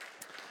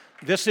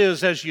This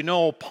is, as you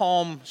know,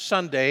 Palm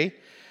Sunday.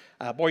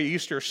 Boy,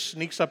 Easter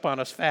sneaks up on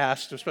us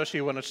fast,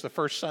 especially when it's the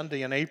first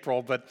Sunday in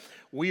April. But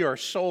we are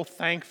so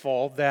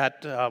thankful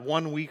that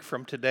 1 week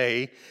from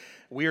today,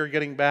 we are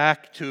getting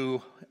back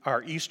to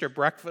our Easter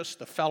breakfast,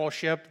 the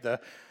fellowship,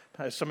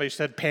 somebody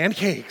said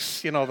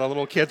pancakes. You know, the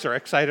little kids are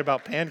excited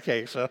about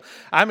pancakes. So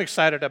I'm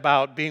excited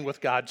about being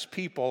with God's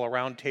people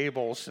around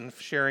tables and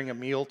sharing a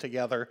meal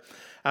together.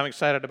 I'm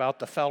excited about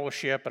the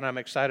fellowship, and I'm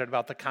excited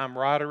about the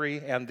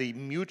camaraderie and the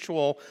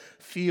mutual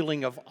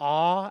feeling of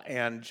awe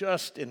and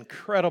just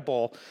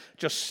incredible,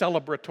 just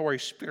celebratory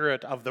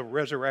spirit of the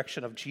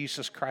resurrection of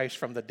Jesus Christ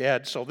from the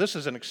dead. So this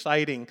is an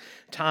exciting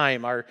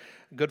time. Our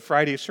Good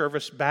Friday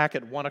service back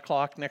at 1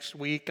 o'clock next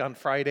week on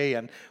Friday,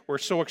 and we're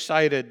so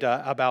excited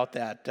about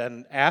that.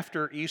 And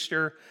after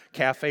Easter,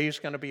 cafe is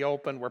going to be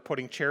open. We're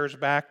putting chairs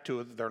back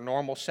to their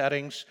normal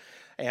settings.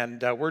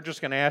 And we're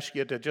just going to ask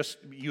you to just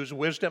use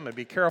wisdom and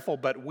be careful,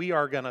 but we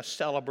are going to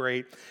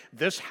celebrate.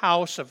 This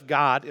house of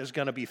God is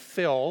going to be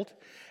filled,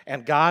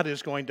 and God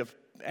is going to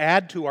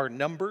add to our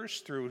numbers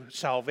through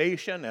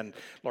salvation and,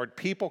 Lord,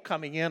 people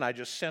coming in. I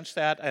just sense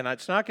that, and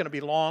it's not going to be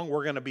long.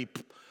 We're going to be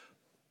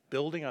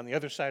building on the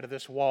other side of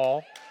this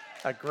wall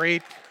a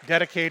great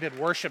dedicated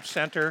worship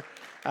center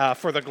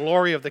for the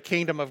glory of the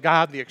kingdom of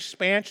God, the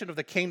expansion of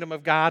the kingdom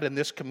of God in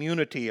this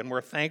community, and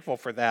we're thankful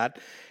for that.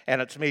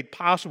 And it's made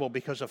possible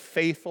because of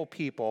faithful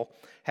people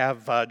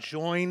have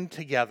joined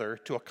together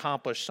to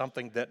accomplish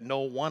something that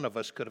no one of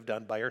us could have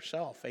done by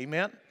ourselves.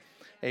 Amen?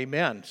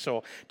 Amen.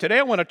 So today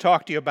I want to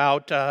talk to you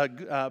about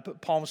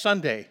Palm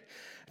Sunday.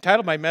 The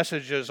title of my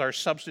message is Our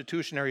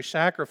Substitutionary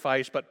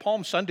Sacrifice, but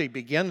Palm Sunday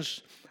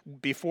begins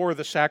before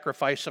the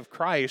sacrifice of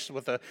Christ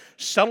with a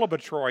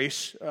celebratory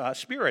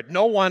spirit.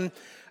 No one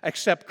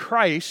except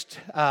Christ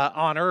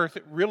on earth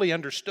really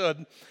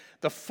understood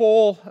the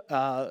full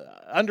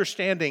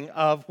understanding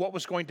of what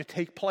was going to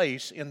take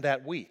place in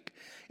that week.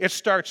 It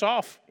starts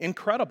off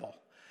incredible.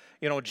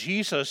 You know,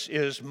 Jesus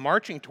is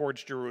marching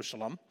towards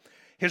Jerusalem.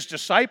 His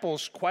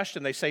disciples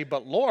question, they say,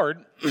 "But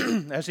Lord,"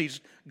 as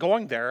he's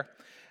going there,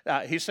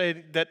 he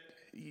said that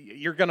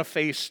you're going to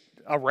face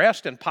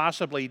arrest and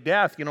possibly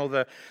death. You know,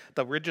 the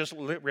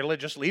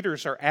religious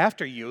leaders are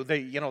after you.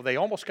 They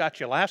almost got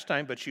you last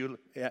time, but you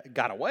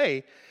got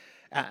away.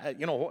 Why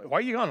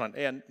are you going on?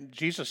 And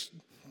Jesus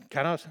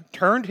kind of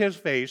turned his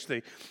face.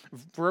 The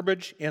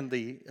verbiage in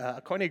the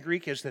Koine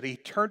Greek is that he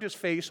turned his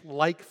face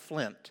like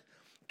flint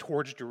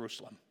towards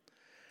Jerusalem.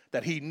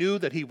 That he knew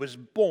that he was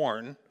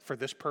born for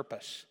this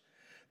purpose.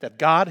 That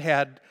God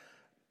had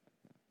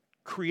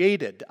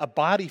created a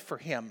body for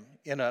him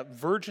in a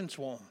virgin's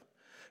womb,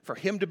 for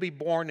him to be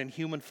born in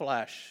human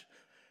flesh,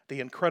 the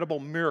incredible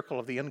miracle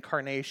of the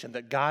incarnation,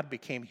 that God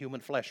became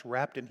human flesh,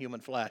 wrapped in human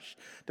flesh,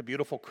 the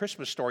beautiful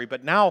Christmas story.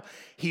 But now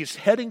he's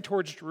heading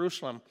towards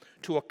Jerusalem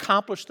to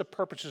accomplish the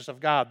purposes of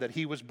God that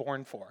he was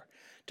born for,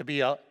 to be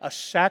a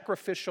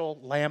sacrificial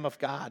Lamb of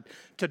God,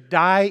 to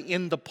die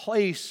in the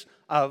place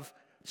of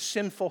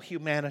sinful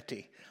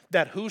humanity,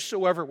 that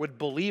whosoever would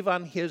believe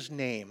on his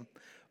name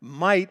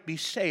might be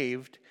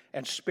saved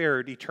and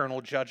spared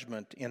eternal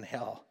judgment in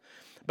hell.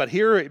 But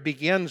here it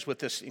begins with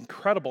this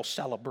incredible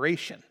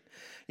celebration.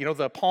 You know,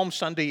 the Palm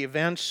Sunday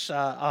events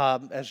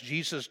as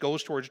Jesus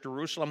goes towards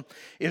Jerusalem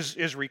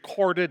is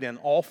recorded in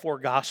all four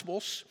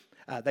Gospels.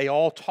 They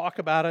all talk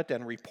about it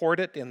and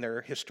report it in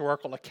their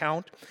historical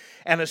account.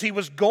 And as he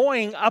was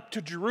going up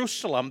to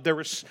Jerusalem,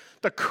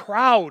 the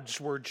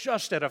crowds were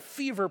just at a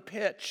fever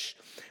pitch.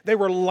 They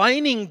were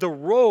lining the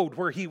road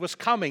where he was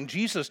coming.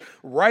 Jesus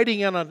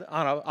riding on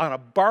a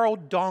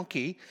borrowed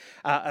donkey,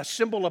 a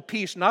symbol of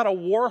peace, not a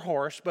war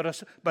horse,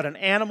 but an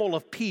animal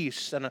of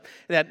peace.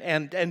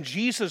 And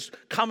Jesus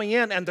coming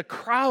in, and the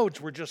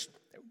crowds were just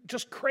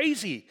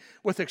crazy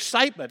with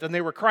excitement, and they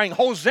were crying,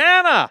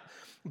 "Hosanna!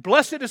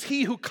 Blessed is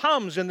he who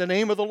comes in the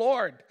name of the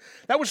Lord."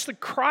 That was the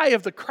cry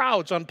of the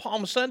crowds on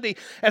Palm Sunday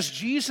as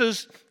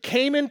Jesus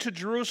came into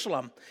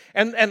Jerusalem.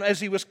 And as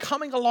he was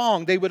coming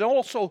along, they would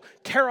also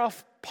tear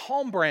off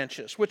palm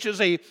branches, which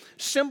is a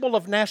symbol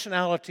of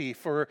nationality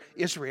for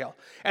Israel.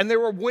 And they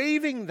were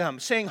waving them,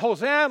 saying,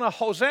 "Hosanna,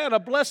 Hosanna,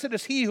 blessed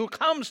is he who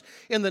comes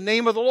in the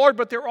name of the Lord."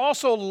 But they're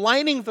also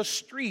lining the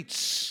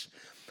streets.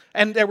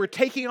 And they were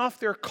taking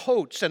off their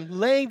coats and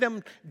laying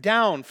them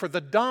down for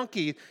the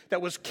donkey that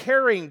was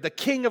carrying the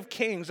King of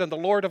Kings and the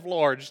Lord of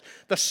Lords,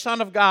 the Son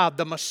of God,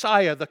 the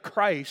Messiah, the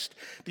Christ,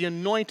 the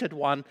Anointed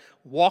One,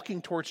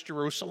 walking towards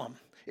Jerusalem.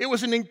 It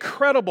was an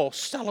incredible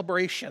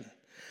celebration.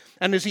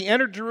 And as he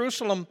entered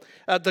Jerusalem,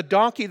 the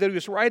donkey that he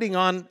was riding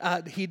on,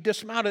 he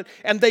dismounted.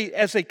 And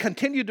as they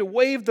continued to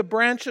wave the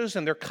branches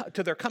and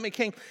to their coming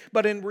king,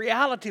 but in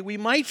reality, we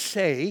might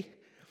say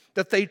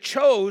that they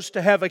chose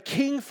to have a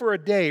king for a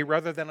day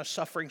rather than a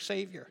suffering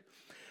Savior.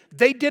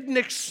 They didn't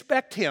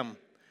expect him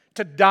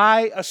to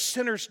die a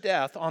sinner's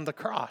death on the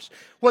cross.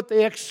 What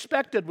they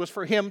expected was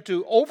for him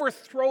to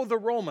overthrow the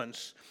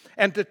Romans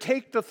and to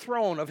take the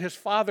throne of his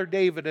father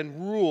David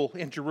and rule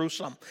in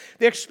Jerusalem.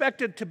 They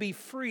expected to be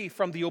free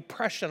from the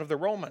oppression of the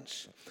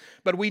Romans.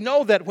 But we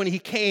know that when he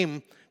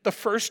came the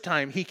first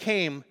time, he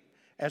came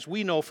as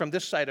we know from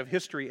this side of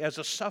history, as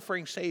a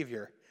suffering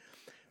Savior.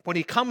 When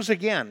he comes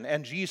again,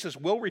 and Jesus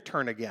will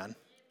return again,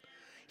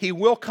 he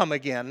will come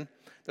again.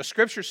 The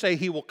scriptures say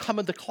he will come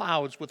in the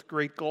clouds with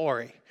great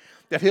glory,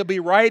 that he'll be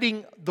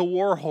riding the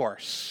war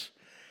horse,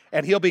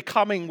 and he'll be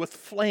coming with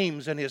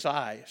flames in his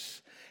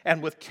eyes,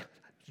 and with,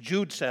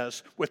 Jude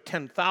says, with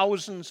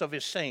 10,000s of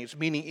his saints,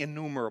 meaning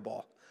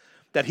innumerable.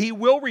 That he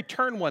will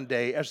return one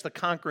day as the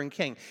conquering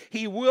king.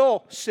 He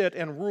will sit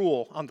and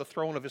rule on the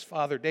throne of his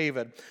father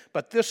David.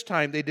 But this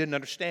time they didn't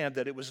understand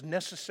that it was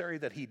necessary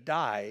that he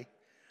die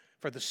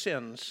for the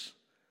sins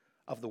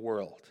of the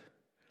world.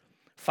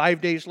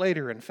 5 days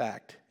later, in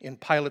fact, in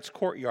Pilate's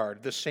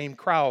courtyard, this same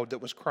crowd that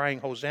was crying,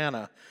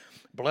 Hosanna,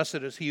 blessed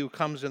is he who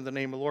comes in the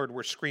name of the Lord,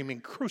 were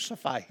screaming,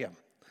 crucify him,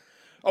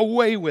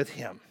 away with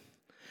him.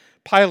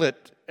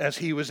 Pilate, as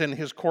he was in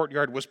his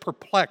courtyard, was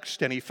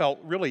perplexed, and he felt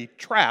really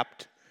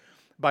trapped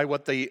by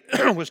what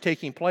was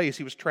taking place.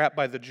 He was trapped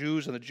by the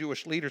Jews and the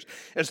Jewish leaders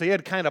as they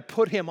had kind of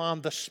put him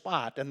on the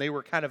spot, and they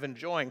were kind of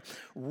enjoying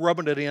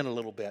rubbing it in a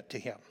little bit to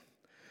him.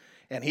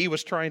 And he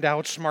was trying to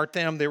outsmart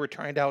them. They were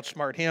trying to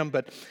outsmart him.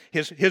 But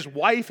his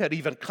wife had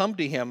even come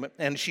to him,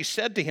 and she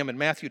said to him in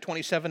Matthew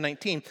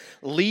 27:19,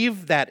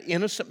 leave that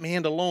innocent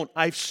man alone.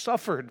 I've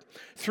suffered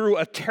through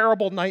a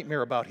terrible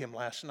nightmare about him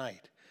last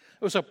night.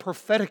 It was a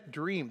prophetic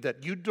dream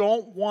that you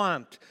don't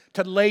want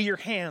to lay your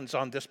hands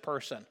on this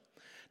person.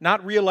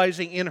 Not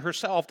realizing in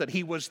herself that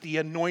he was the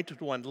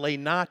anointed one. Lay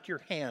not your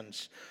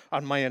hands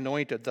on my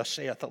anointed, thus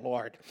saith the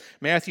Lord.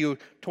 Matthew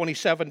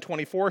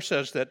 27:24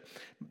 says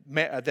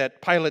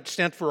that Pilate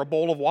sent for a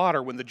bowl of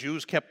water when the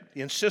Jews kept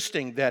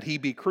insisting that he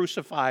be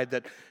crucified,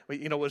 that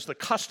it was the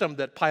custom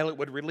that Pilate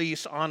would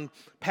release on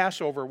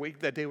Passover week,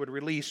 that they would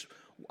release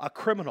a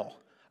criminal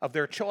of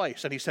their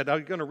choice. And he said,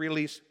 I'm going to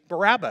release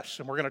Barabbas,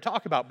 and we're going to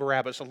talk about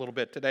Barabbas a little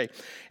bit today.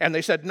 And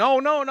they said,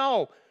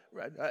 no,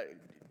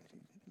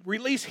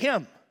 release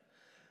him.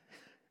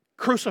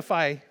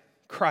 Crucify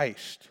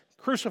Christ.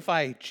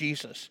 Crucify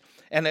Jesus.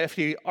 And if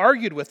he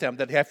argued with them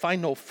that I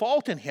find no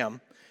fault in him,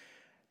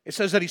 it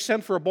says that he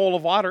sent for a bowl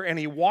of water and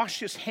he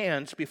washed his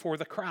hands before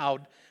the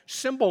crowd,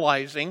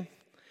 symbolizing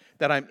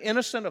that I'm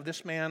innocent of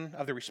this man,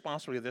 of the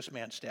responsibility of this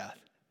man's death,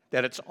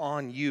 that it's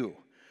on you.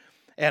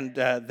 And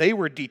they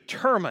were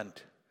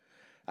determined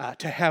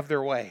to have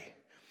their way.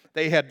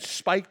 They had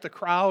spiked the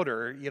crowd,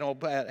 or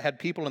had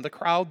people in the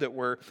crowd that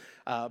were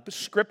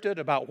scripted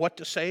about what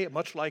to say,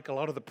 much like a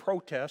lot of the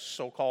protests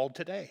so-called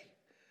today.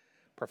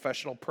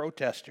 Professional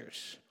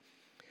protesters.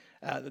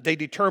 He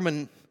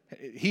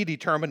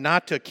determined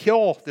not to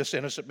kill this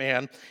innocent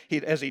man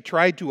as he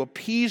tried to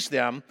appease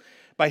them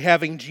by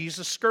having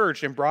Jesus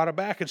scourged and brought him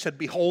back and said,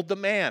 behold the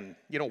man.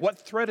 What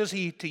threat is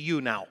he to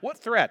you now? What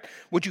threat?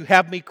 Would you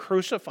have me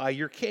crucify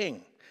your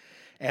king?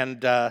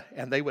 And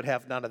they would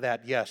have none of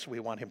that. Yes, we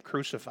want him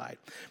crucified.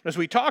 But as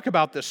we talk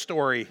about this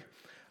story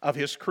of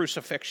his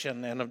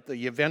crucifixion and of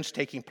the events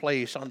taking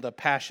place on the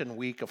Passion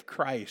Week of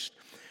Christ,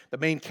 the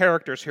main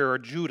characters here are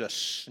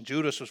Judas.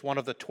 Judas was one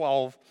of the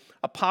 12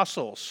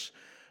 apostles,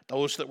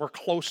 those that were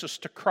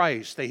closest to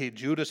Christ.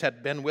 Judas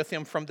had been with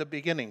him from the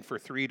beginning for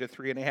 3 to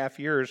 3.5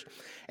 years.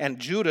 And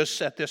Judas,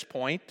 at this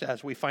point,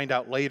 as we find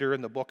out later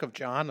in the book of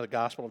John, the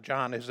Gospel of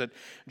John, is that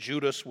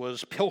Judas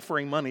was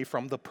pilfering money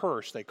from the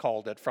purse, they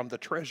called it, from the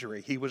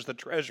treasury. He was the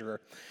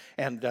treasurer.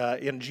 And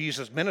in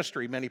Jesus'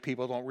 ministry, many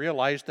people don't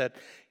realize that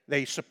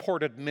they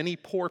supported many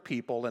poor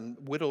people and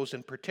widows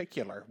in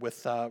particular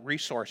with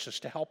resources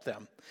to help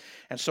them.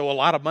 And so a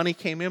lot of money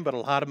came in, but a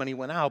lot of money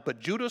went out. But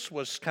Judas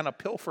was kind of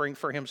pilfering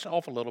for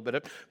himself a little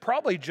bit,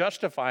 probably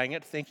justifying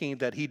it, thinking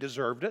that he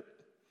deserved it.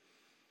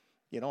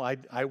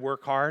 I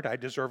work hard, I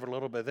deserve a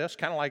little bit of this.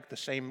 Kind of like the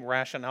same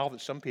rationale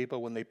that some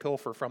people, when they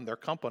pilfer from their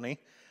company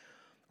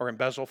or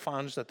embezzle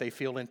funds, that they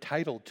feel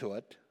entitled to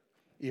it,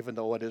 even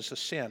though it is a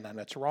sin and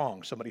it's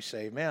wrong. Somebody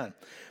say amen.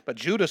 But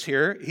Judas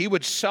here, he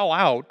would sell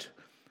out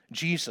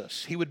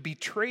Jesus. He would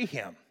betray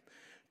him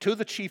to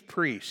the chief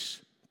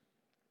priests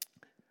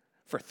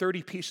for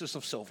 30 pieces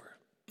of silver.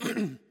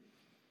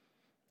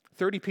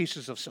 30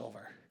 pieces of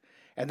silver.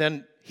 And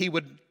then he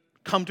would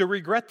come to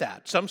regret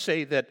that. Some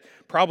say that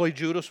probably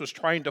Judas was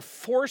trying to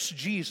force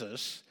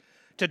Jesus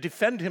to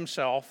defend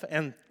himself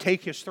and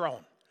take his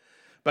throne.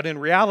 But in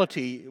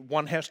reality,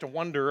 one has to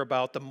wonder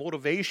about the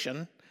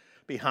motivation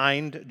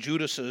behind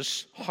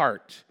Judas's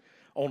heart.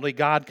 Only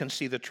God can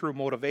see the true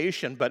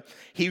motivation, but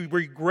he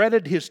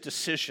regretted his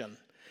decision.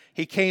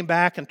 He came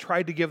back and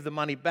tried to give the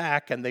money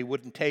back, and they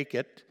wouldn't take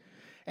it.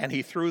 And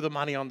he threw the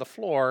money on the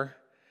floor,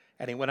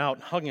 and he went out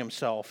and hung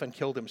himself and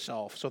killed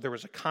himself. So there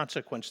was a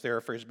consequence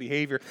there for his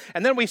behavior.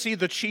 And then we see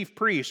the chief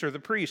priests, or the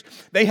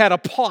priests. They had a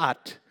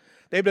plot.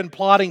 They've been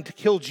plotting to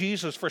kill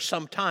Jesus for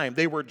some time.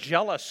 They were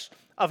jealous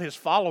of his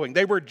following.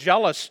 They were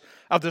jealous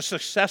of the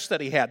success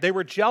that he had. They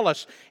were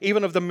jealous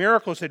even of the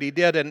miracles that he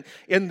did. And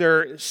in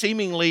their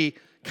seemingly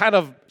kind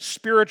of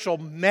spiritual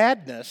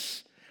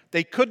madness,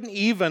 they couldn't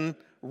even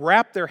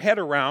wrap their head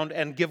around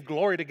and give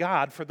glory to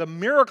God for the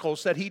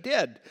miracles that he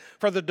did,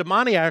 for the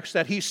demoniacs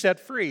that he set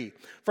free,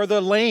 for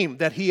the lame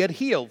that he had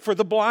healed, for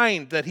the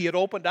blind that he had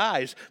opened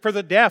eyes, for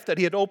the deaf that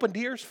he had opened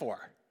ears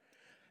for.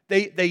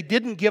 They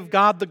didn't give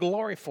God the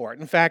glory for it.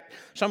 In fact,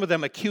 some of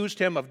them accused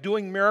him of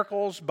doing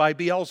miracles by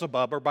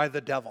Beelzebub or by the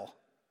devil.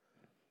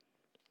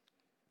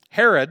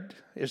 Herod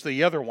is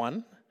the other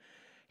one.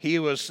 He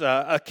was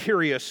a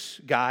curious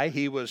guy.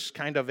 He was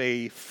kind of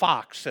a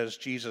fox, as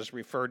Jesus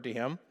referred to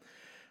him.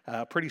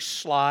 Pretty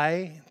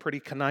sly, pretty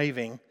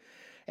conniving.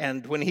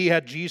 And when he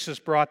had Jesus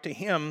brought to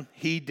him,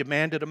 he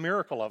demanded a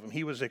miracle of him.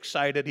 He was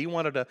excited. He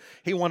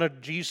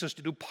wanted Jesus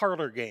to do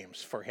parlor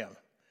games for him,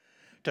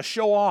 to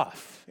show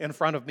off in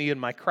front of me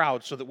and my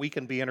crowd so that we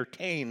can be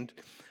entertained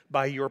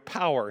by your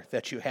power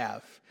that you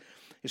have.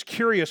 He's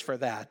curious for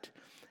that.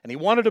 And he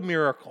wanted a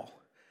miracle.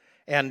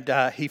 And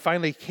he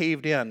finally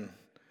caved in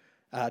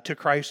to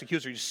Christ's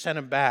accuser. He sent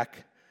him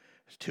back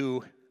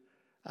to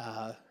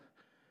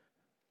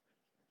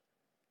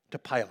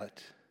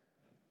Pilate,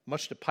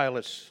 much to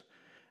Pilate's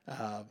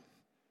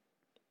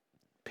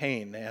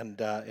pain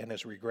and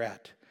his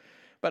regret.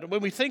 But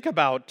when we think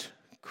about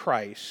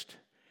Christ,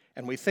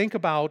 and we think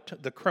about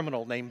the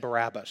criminal named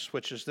Barabbas,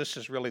 this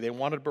is really, they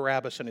wanted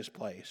Barabbas in his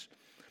place.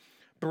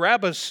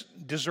 Barabbas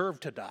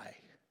deserved to die.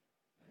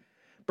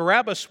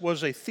 Barabbas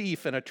was a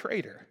thief and a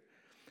traitor.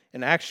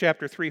 In Acts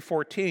chapter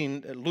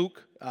 3:14,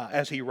 Luke,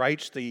 as he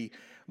writes the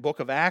book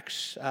of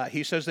Acts,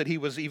 he says that he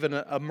was even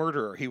a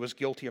murderer. He was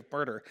guilty of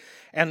murder.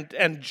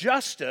 And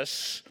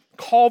justice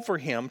called for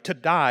him to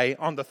die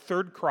on the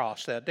third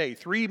cross that day.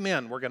 3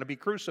 men were going to be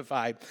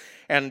crucified,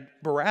 and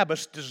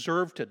Barabbas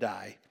deserved to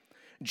die.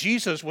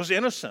 Jesus was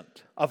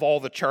innocent of all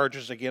the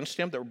charges against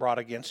him that were brought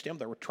against him,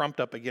 that were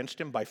trumped up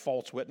against him by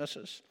false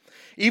witnesses.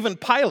 Even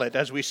Pilate,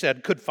 as we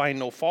said, could find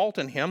no fault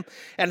in him,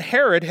 and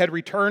Herod had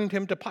returned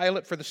him to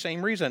Pilate for the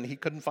same reason. He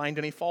couldn't find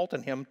any fault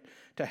in him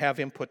to have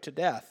him put to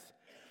death.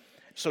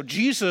 So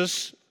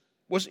Jesus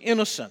was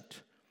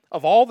innocent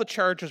of all the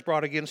charges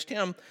brought against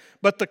him,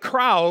 but the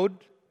crowd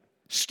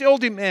still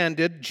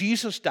demanded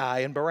Jesus die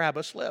and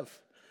Barabbas live.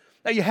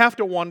 Now you have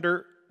to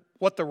wonder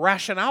what the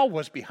rationale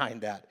was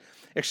behind that.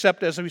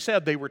 Except, as we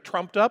said, they were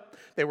trumped up.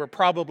 They were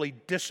probably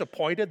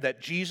disappointed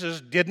that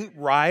Jesus didn't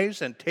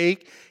rise and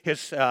take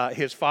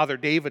his father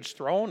David's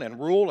throne and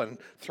rule and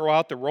throw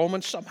out the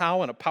Romans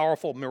somehow in a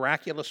powerful,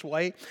 miraculous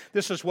way.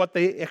 This is what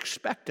they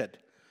expected.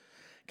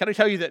 Can I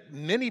tell you that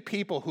many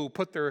people who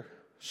put their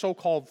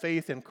so-called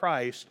faith in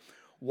Christ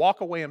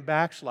walk away and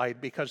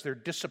backslide because they're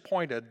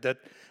disappointed that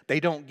they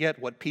don't get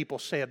what people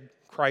said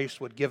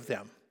Christ would give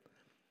them,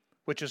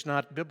 which is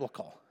not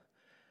biblical.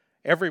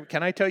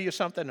 Can I tell you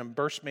something and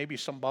burst maybe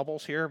some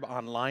bubbles here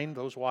online,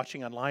 those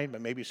watching online, but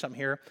maybe some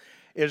here,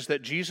 is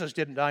that Jesus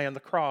didn't die on the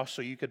cross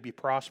so you could be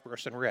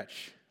prosperous and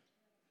rich.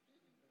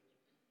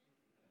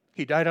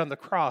 He died on the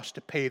cross to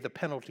pay the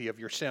penalty of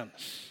your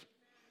sins.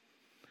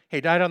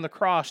 He died on the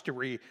cross to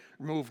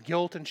remove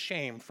guilt and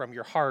shame from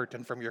your heart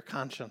and from your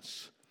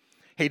conscience.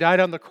 He died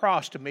on the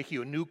cross to make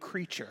you a new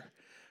creature,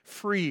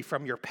 free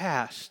from your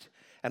past,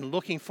 and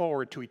looking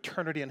forward to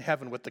eternity in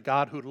heaven with the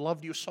God who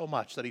loved you so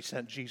much that he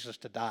sent Jesus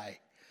to die.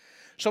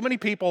 So many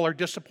people are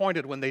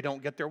disappointed when they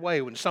don't get their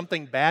way. When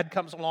something bad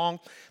comes along,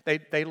 they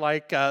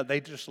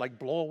just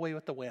blow away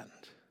with the wind.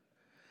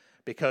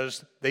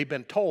 Because they've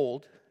been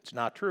told, it's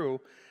not true,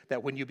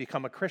 that when you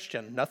become a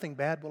Christian, nothing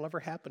bad will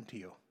ever happen to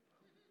you.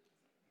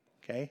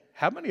 Okay?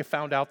 How many have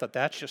found out that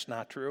that's just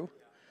not true?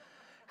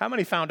 How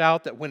many found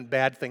out that when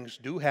bad things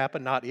do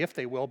happen, not if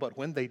they will, but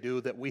when they do,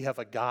 that we have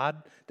a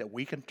God that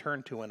we can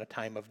turn to in a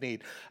time of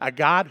need? A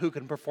God who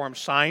can perform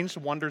signs,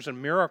 wonders,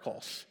 and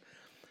miracles.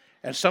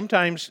 And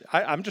sometimes,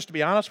 I'm just to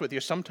be honest with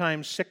you,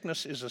 sometimes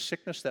sickness is a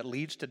sickness that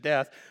leads to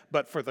death,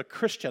 but for the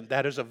Christian,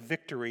 that is a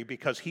victory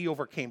because he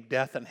overcame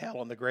death and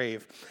hell and the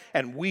grave.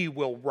 And we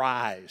will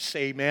rise,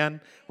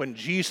 amen? When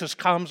Jesus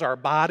comes, our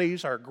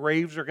bodies, our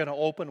graves are going to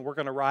open. We're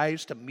going to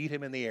rise to meet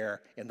him in the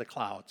air, in the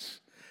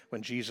clouds,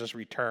 when Jesus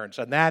returns.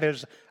 And that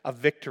is a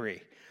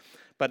victory.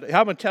 But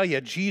I'm going to tell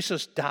you,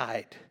 Jesus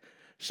died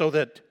so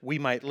that we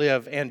might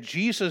live. And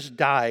Jesus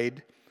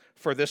died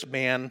for this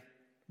man,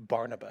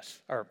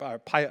 Barabbas.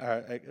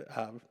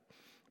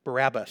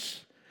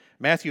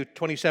 Matthew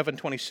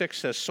 27:26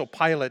 says, so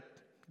Pilate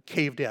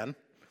caved in.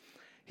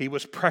 He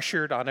was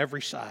pressured on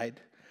every side.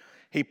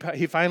 He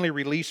finally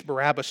released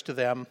Barabbas to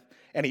them,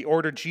 and he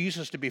ordered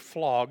Jesus to be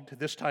flogged,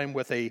 this time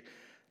with a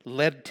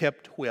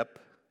lead-tipped whip,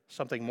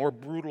 something more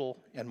brutal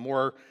and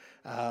more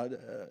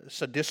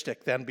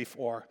sadistic than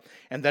before.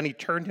 And then he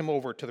turned him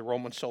over to the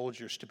Roman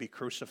soldiers to be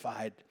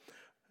crucified.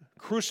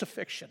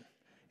 Crucifixion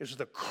is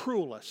the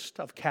cruelest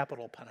of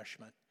capital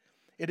punishment.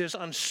 It is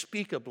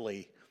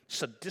unspeakably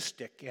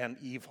sadistic and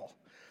evil.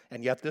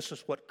 And yet this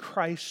is what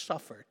Christ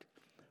suffered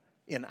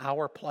in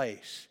our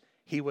place.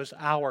 He was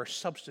our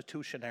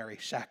substitutionary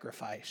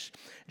sacrifice.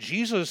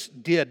 Jesus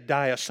did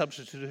die a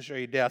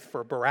substitutionary death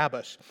for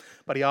Barabbas,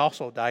 but he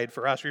also died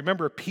for us.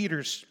 Remember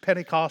Peter's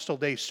Pentecostal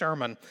Day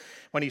sermon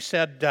when he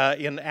said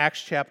in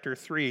Acts chapter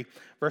 3,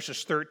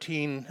 verses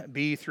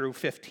 13b through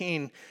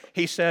 15,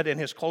 he said in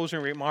his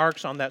closing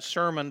remarks on that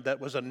sermon that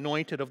was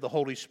anointed of the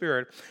Holy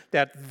Spirit,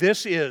 that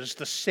this is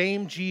the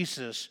same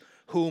Jesus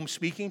whom,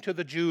 speaking to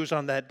the Jews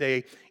on that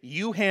day,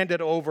 you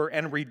handed over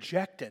and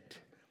rejected,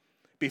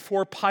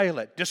 before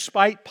Pilate,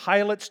 despite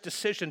Pilate's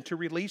decision to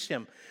release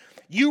him.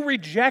 You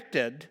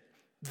rejected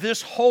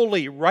this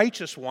holy,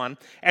 righteous one,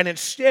 and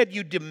instead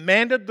you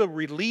demanded the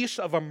release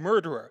of a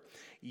murderer.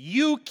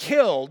 You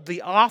killed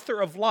the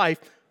author of life,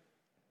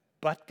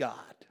 but God.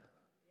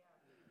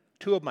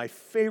 Two of my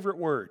favorite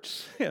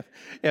words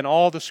in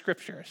all the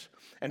scriptures,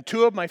 and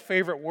two of my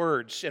favorite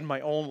words in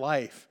my own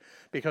life,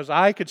 because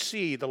I could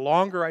see the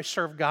longer I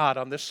serve God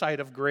on this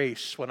side of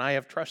grace, when I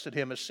have trusted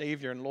Him as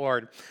Savior and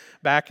Lord,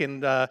 back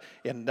in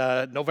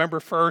November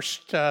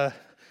 1st,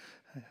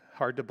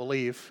 hard to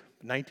believe,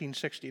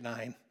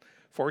 1969,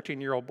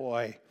 14-year-old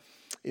boy,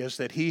 is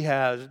that He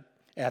has,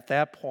 at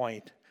that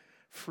point,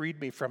 freed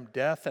me from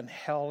death and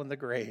hell and the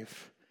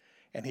grave,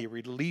 and He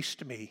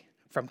released me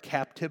from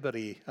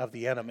captivity of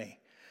the enemy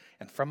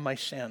and from my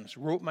sins,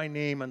 wrote my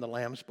name in the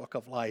Lamb's Book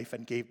of Life,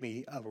 and gave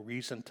me a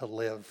reason to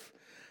live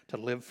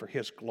for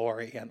His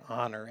glory and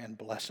honor and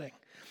blessing.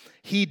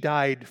 He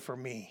died for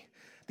me.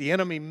 The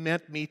enemy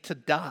meant me to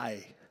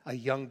die a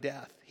young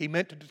death. He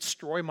meant to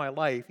destroy my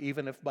life,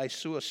 even if by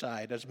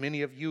suicide, as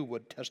many of you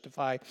would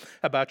testify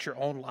about your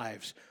own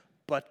lives.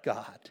 But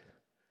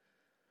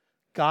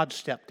God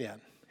stepped in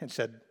and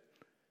said,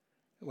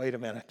 wait a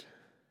minute.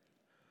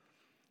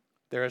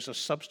 There is a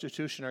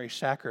substitutionary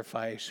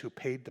sacrifice who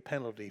paid the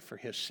penalty for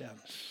his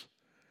sins.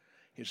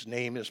 His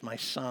name is my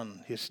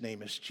Son. His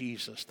name is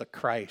Jesus, the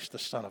Christ, the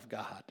Son of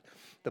God,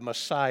 the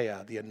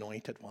Messiah, the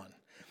Anointed One.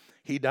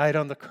 He died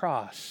on the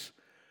cross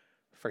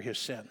for his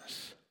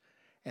sins.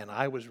 And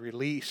I was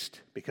released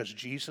because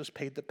Jesus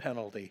paid the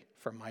penalty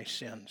for my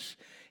sins.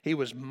 He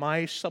was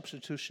my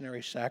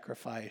substitutionary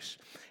sacrifice,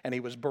 and He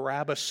was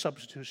Barabbas'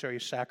 substitutionary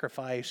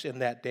sacrifice in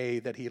that day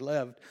that He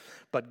lived.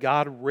 But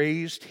God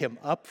raised Him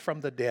up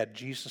from the dead,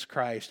 Jesus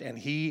Christ,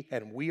 and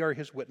we are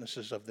His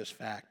witnesses of this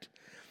fact,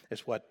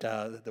 is what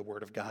the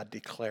Word of God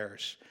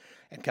declares.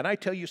 And can I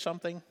tell you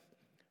something?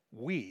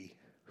 We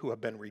who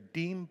have been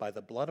redeemed by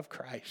the blood of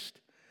Christ,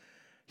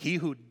 He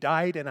who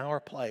died in our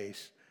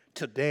place,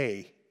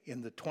 today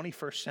in the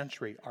 21st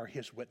century are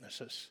His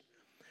witnesses.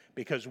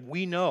 Because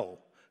we know,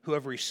 who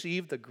have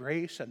received the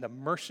grace and the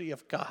mercy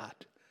of God,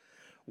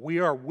 we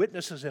are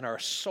witnesses in our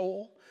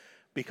soul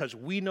because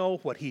we know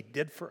what He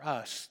did for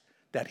us,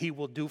 that He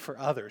will do for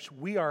others.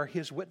 We are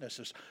His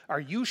witnesses. Are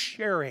you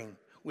sharing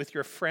with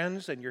your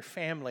friends and your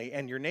family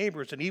and your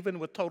neighbors and even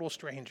with total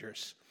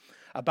strangers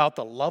about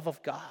the love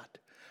of God?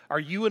 Are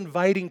you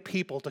inviting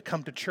people to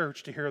come to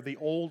church to hear the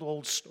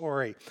old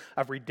story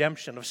of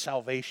redemption, of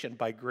salvation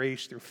by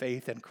grace through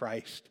faith in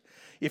Christ?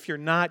 If you're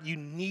not, you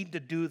need to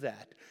do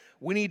that.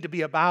 We need to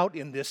be about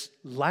in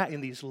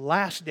these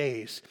last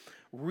days,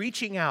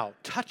 reaching out,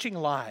 touching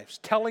lives,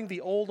 telling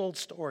the old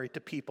story to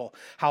people,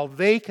 how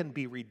they can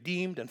be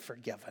redeemed and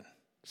forgiven.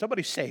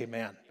 Somebody say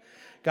amen.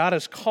 God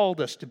has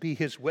called us to be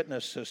His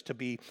witnesses, to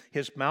be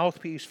His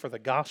mouthpiece for the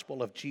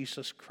gospel of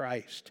Jesus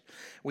Christ.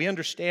 We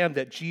understand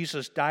that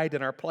Jesus died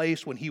in our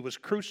place when He was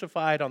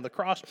crucified on the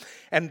cross,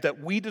 and that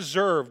we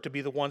deserve to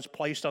be the ones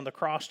placed on the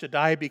cross to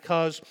die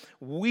because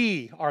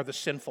we are the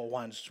sinful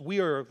ones.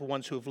 We are the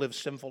ones who have lived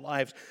sinful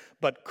lives,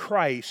 but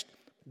Christ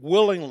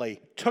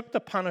willingly took the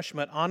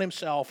punishment on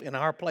Himself in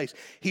our place.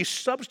 He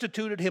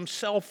substituted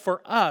Himself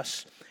for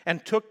us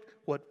and took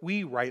what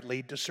we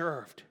rightly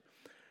deserved.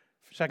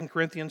 2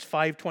 Corinthians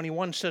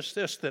 5:21 says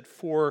this, that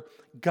for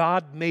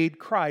God made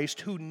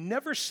Christ, who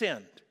never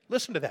sinned.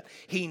 Listen to that.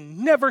 He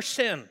never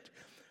sinned.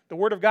 The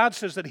Word of God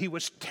says that He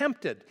was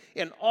tempted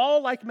in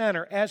all like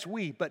manner as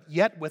we, but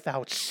yet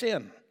without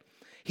sin.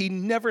 He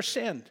never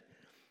sinned.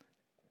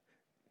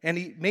 And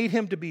He made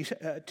Him to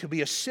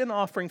be a sin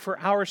offering for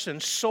our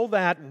sins so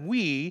that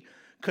we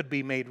could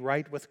be made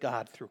right with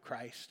God through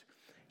Christ.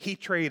 He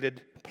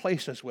traded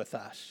places with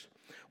us.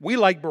 We,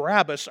 like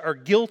Barabbas, are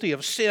guilty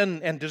of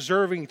sin and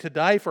deserving to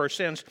die for our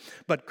sins,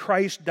 but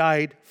Christ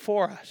died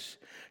for us.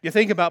 You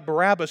think about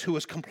Barabbas, who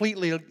was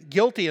completely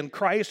guilty, and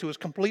Christ, who was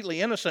completely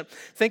innocent.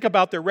 Think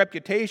about their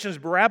reputations.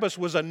 Barabbas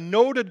was a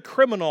noted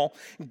criminal,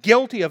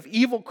 guilty of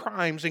evil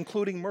crimes,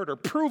 including murder,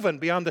 proven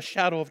beyond the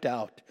shadow of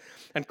doubt.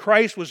 And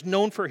Christ was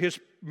known for His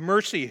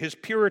mercy, His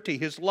purity,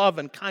 His love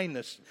and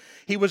kindness.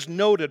 He was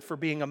noted for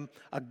being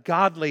a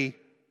godly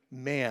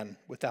man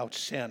without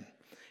sin.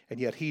 And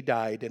yet He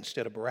died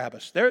instead of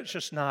Barabbas. It's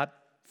just not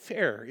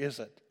fair, is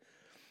it?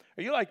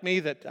 Are you like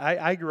me that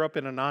I grew up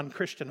in a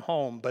non-Christian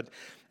home, but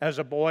as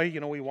a boy,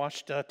 we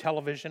watched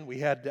television. We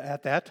had,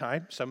 at that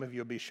time, some of you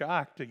will be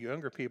shocked, the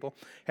younger people,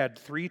 had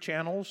 3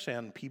 channels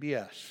and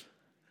PBS.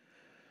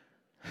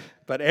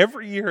 But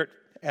every year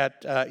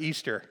at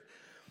Easter,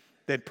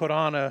 they'd put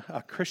on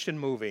a Christian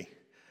movie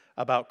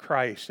about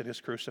Christ and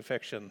His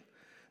crucifixion.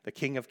 The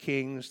King of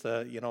Kings,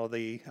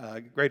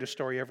 the greatest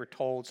story ever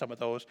told, some of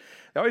those.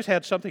 They always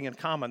had something in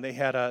common. They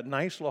had a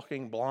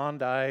nice-looking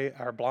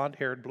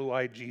blonde-haired,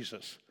 blue-eyed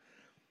Jesus.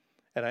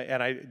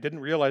 And I didn't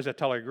realize that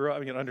until I grew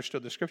up and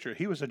understood the Scripture.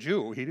 He was a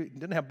Jew. He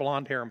didn't have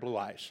blonde hair and blue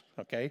eyes,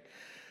 okay?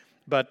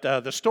 But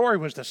the story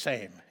was the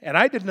same. And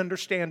I didn't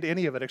understand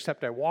any of it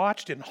except I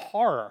watched in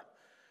horror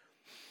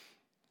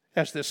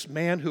as this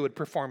man who had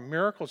performed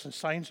miracles and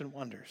signs and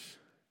wonders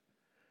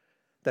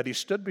that he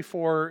stood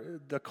before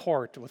the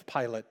court with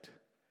Pilate,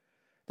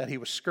 that he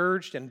was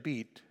scourged and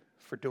beat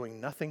for doing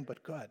nothing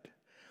but good.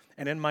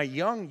 And in my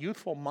young,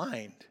 youthful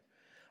mind,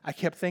 I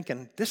kept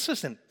thinking, this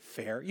isn't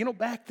fair. You know,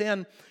 back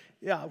then,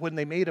 when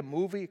they made a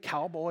movie,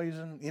 Cowboys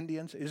and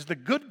Indians, is the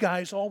good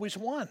guys always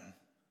won.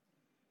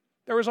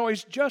 There was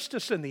always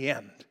justice in the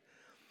end.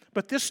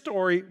 But this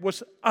story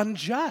was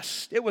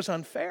unjust. It was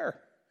unfair.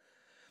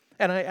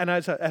 And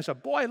as a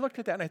boy, I looked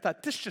at that and I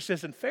thought, this just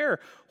isn't fair.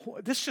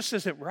 This just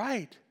isn't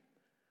right.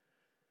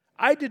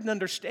 I didn't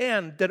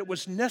understand that it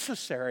was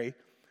necessary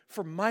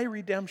for my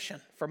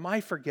redemption, for my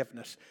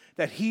forgiveness,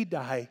 that he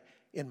die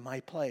in my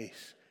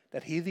place,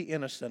 that he, the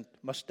innocent,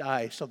 must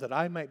die so that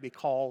I might be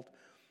called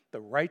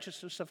the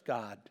righteousness of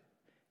God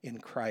in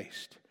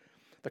Christ.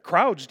 The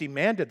crowds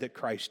demanded that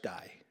Christ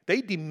die.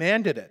 They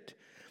demanded it.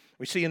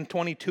 We see in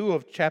 22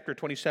 of chapter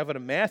 27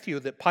 of Matthew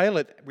that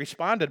Pilate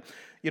responded,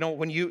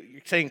 when you're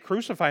saying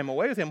crucify him,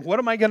 away with him, what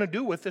am I going to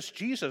do with this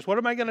Jesus? What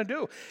am I going to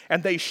do?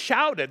 And they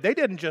shouted. They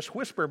didn't just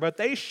whisper, but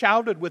they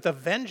shouted with a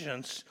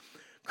vengeance,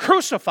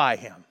 crucify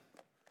him.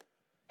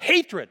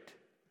 Hatred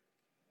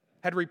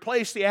had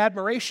replaced the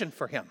admiration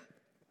for him.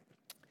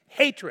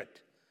 Hatred,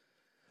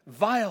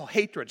 vile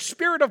hatred,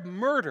 spirit of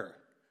murder.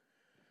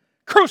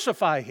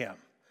 Crucify him.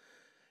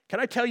 Can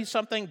I tell you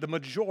something? The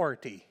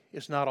majority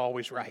is not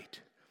always right.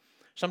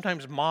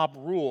 Sometimes mob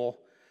rule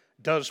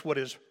does what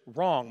is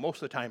wrong.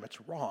 Most of the time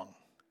it's wrong.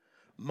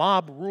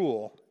 Mob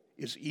rule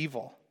is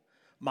evil.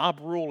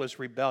 Mob rule is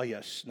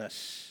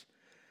rebelliousness.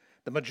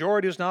 The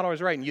majority is not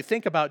always right. And you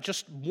think about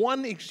just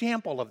one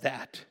example of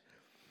that.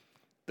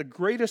 The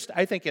greatest,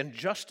 I think,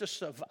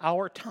 injustice of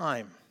our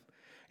time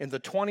in the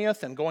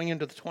 20th and going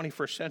into the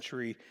 21st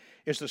century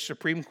is the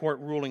Supreme Court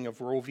ruling of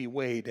Roe v.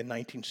 Wade in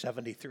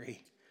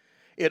 1973.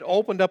 It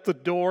opened up the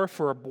door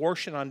for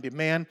abortion on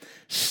demand.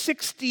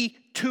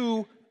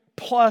 62+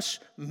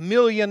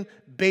 million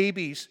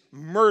babies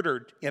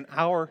murdered in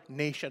our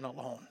nation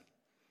alone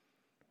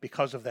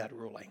because of that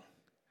ruling.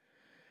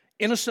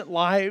 Innocent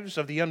lives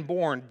of the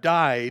unborn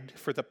died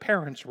for the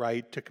parents'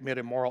 right to commit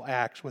immoral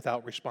acts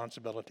without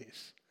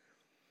responsibilities.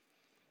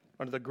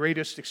 One of the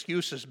greatest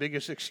excuses,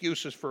 biggest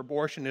excuses for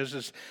abortion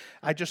is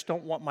I just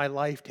don't want my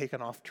life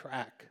taken off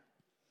track.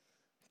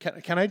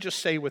 Can I just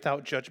say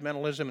without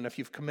judgmentalism, and if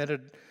you've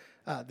committed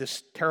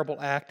this terrible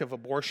act of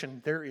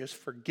abortion, there is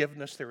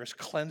forgiveness, there is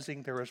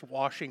cleansing, there is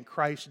washing.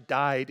 Christ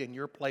died in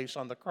your place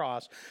on the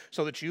cross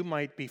so that you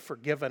might be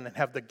forgiven and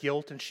have the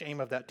guilt and shame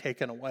of that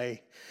taken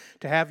away,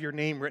 to have your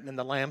name written in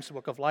the Lamb's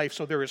Book of Life.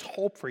 So there is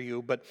hope for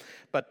you, but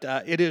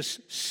it is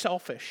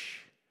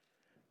selfish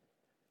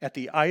at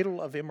the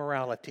idol of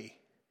immorality,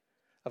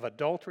 of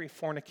adultery,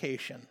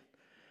 fornication,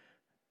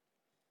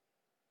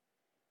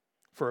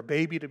 for a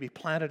baby to be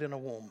planted in a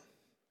womb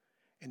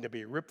and to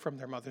be ripped from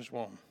their mother's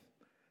womb.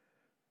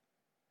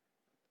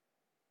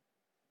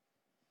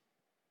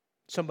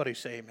 Somebody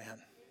say amen.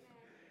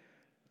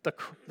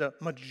 The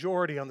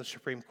majority on the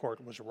Supreme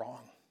Court was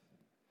wrong.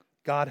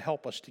 God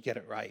help us to get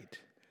it right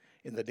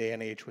in the day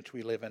and age which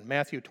we live in.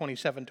 Matthew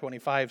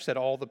 27:25 said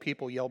all the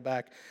people yelled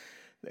back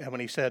when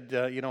he said,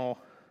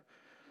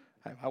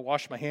 I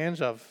wash my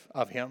hands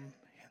of him.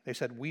 They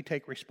said, we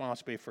take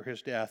responsibility for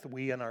his death,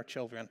 we and our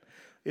children.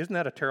 Isn't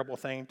that a terrible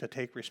thing, to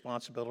take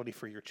responsibility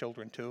for your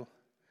children too?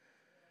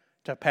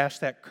 To pass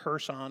that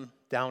curse on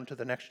down to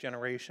the next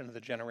generation,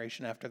 the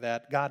generation after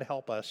that. God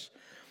help us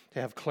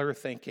to have clear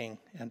thinking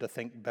and to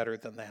think better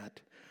than that.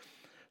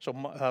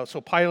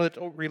 So Pilate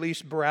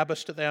released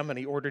Barabbas to them, and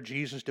he ordered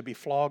Jesus to be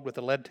flogged with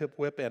a lead-tipped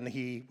whip, and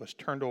he was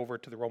turned over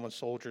to the Roman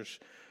soldiers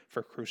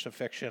for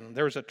crucifixion.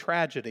 There was a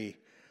tragedy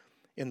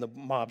in the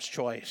mob's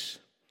choice.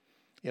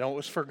 It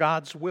was for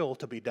God's will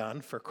to be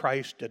done, for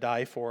Christ to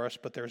die for us,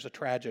 but there's a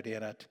tragedy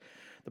in it.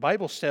 The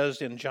Bible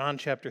says in John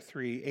chapter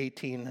 3,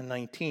 18 and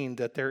 19,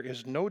 that there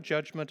is no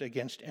judgment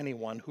against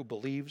anyone who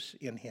believes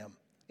in him,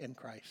 in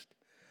Christ.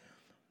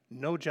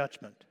 No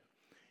judgment.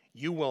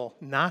 You will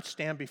not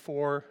stand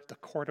before the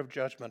court of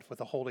judgment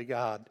with a holy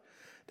God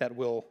that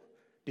will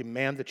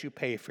demand that you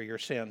pay for your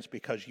sins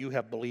because you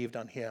have believed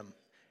on him,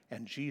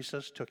 and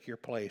Jesus took your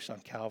place on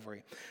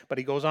Calvary. But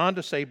he goes on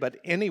to say, but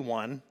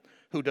anyone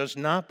who does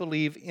not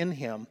believe in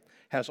him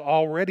has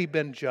already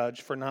been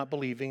judged for not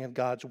believing in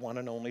God's one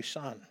and only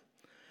Son.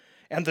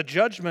 And the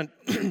judgment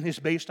is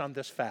based on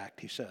this fact,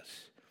 he says,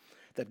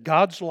 that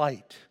God's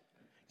light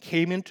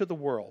came into the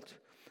world,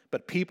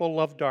 but people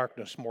loved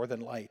darkness more than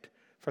light,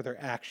 for their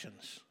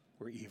actions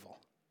were evil.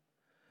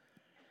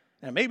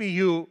 Now maybe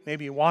you may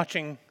be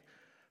watching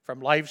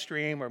from live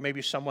stream, or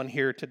maybe someone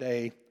here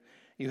today,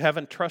 you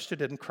haven't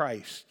trusted in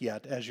Christ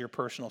yet as your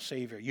personal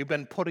Savior. You've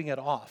been putting it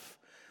off.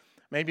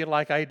 Maybe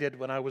like I did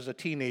when I was a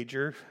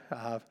teenager,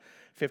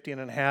 15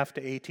 and a half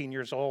to 18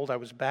 years old, I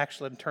was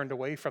backslid and turned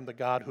away from the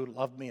God who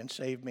loved me and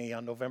saved me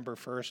on November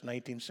 1st,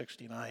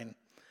 1969.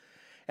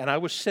 And I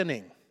was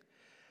sinning.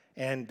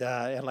 And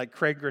like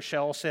Craig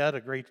Groeschel said,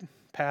 a great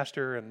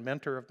pastor and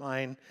mentor of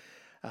mine,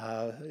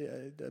 a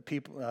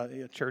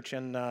church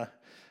in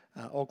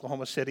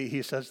Oklahoma City,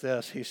 he says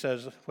this. He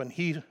says, when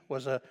he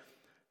was a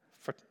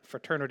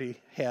fraternity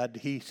head,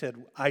 he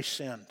said, I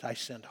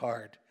sinned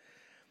hard.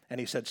 And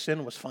he said,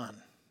 sin was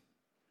fun.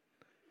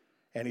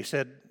 And he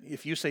said,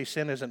 if you say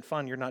sin isn't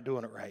fun, you're not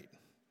doing it right.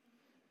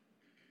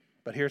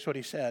 But here's what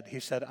he said. He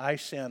said, I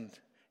sinned,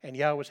 and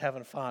yeah, I was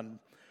having fun,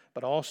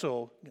 but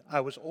also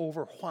I was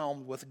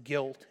overwhelmed with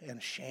guilt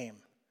and shame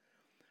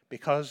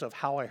because of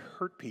how I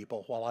hurt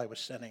people while I was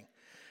sinning.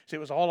 See, it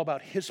was all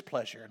about his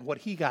pleasure and what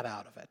he got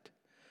out of it.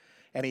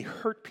 And he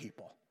hurt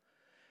people.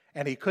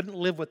 And he couldn't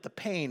live with the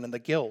pain and the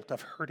guilt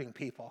of hurting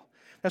people.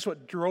 That's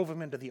what drove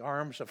him into the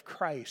arms of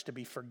Christ to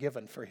be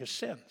forgiven for his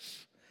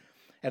sins.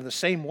 And the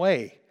same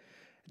way,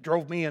 it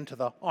drove me into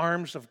the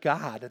arms of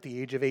God at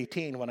the age of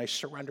 18 when I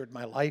surrendered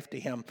my life to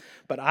him.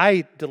 But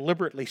I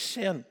deliberately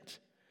sinned,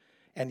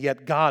 and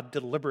yet God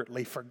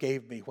deliberately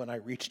forgave me when I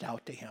reached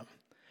out to him.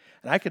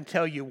 And I can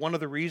tell you one of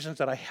the reasons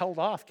that I held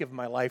off giving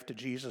my life to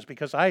Jesus,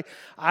 because I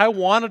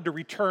wanted to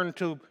return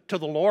to the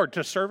Lord,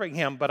 to serving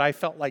him, but I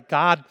felt like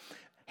God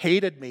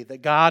hated me,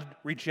 that God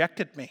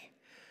rejected me.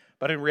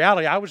 But in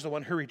reality, I was the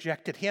one who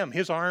rejected him.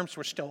 His arms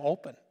were still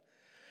open.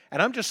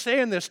 And I'm just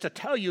saying this to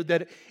tell you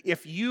that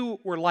if you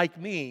were like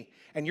me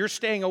and you're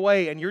staying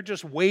away and you're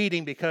just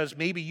waiting because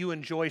maybe you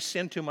enjoy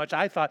sin too much,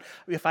 I thought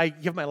if I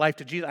give my life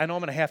to Jesus, I know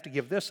I'm going to have to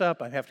give this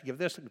up. I have to give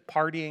this,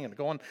 partying and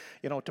going,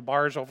 to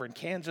bars over in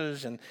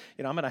Kansas, and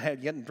I'm going to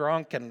have getting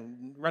drunk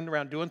and running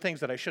around doing things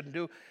that I shouldn't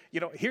do.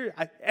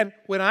 And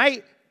when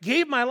I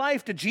gave my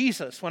life to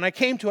Jesus, when I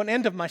came to an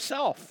end of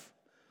myself,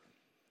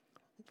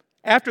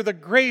 after the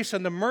grace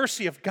and the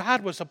mercy of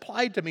God was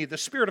applied to me, the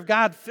Spirit of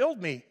God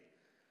filled me,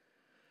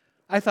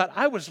 I thought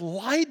I was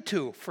lied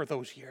to for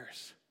those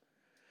years.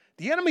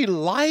 The enemy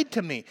lied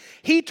to me.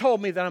 He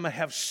told me that I'm going to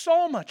have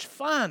so much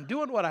fun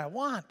doing what I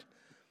want.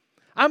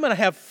 I'm going to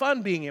have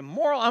fun being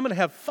immoral. I'm going to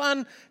have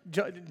fun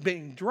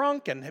being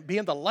drunk and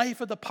being the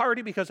life of the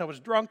party because I was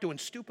drunk doing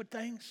stupid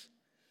things.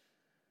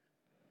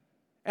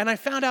 And I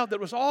found out that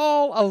it was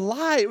all a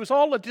lie. It was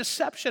all a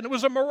deception. It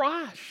was a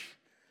mirage.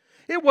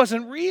 It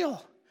wasn't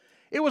real.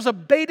 It was a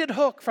baited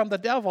hook from the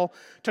devil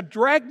to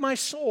drag my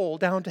soul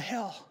down to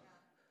hell.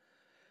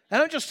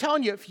 And I'm just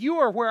telling you, if you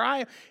are where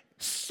I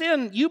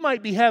sin, you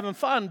might be having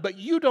fun, but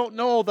you don't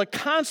know the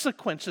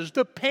consequences,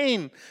 the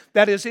pain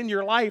that is in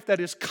your life, that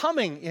is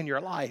coming in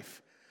your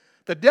life.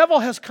 The devil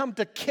has come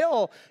to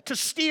kill, to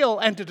steal,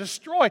 and to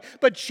destroy.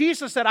 But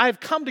Jesus said, I've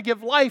come to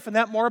give life and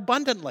that more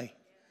abundantly.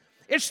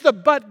 It's the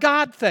but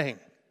God thing.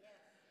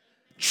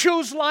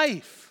 Choose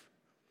life.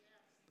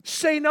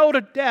 Say no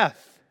to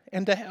death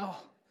and to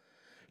hell.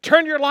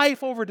 Turn your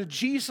life over to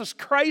Jesus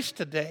Christ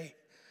today.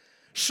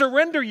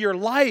 Surrender your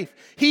life.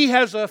 He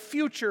has a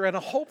future and a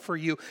hope for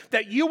you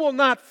that you will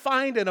not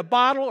find in a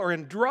bottle or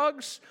in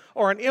drugs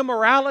or in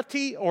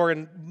immorality or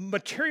in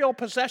material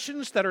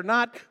possessions that are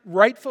not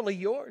rightfully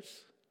yours.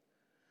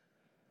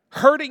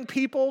 Hurting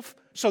people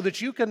so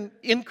that you can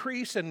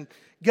increase and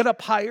get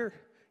up higher.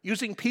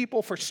 Using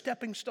people for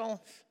stepping stones.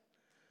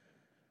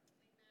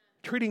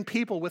 Treating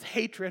people with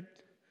hatred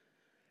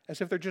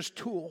as if they're just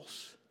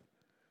tools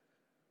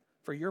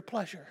for your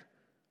pleasure.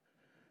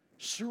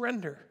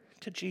 Surrender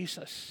to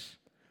Jesus.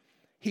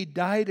 He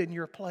died in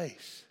your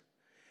place.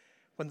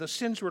 When the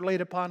sins were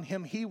laid upon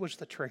him, he was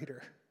the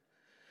traitor.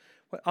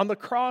 On the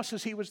cross,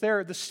 as he was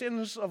there, the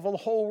sins of the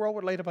whole world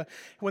were laid upon him.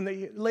 When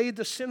they laid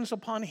the sins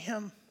upon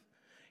him,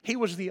 he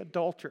was the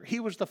adulterer. He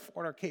was the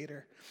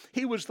fornicator.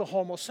 He was the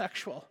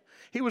homosexual.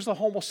 He was the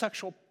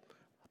homosexual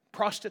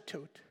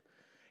prostitute.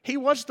 He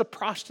was the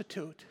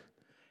prostitute.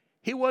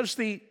 He was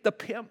the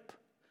pimp.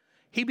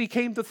 He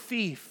became the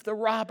thief, the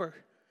robber,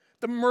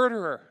 the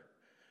murderer,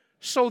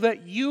 so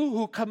that you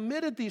who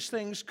committed these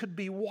things could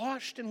be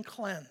washed and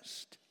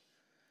cleansed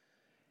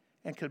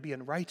and could be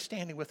in right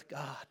standing with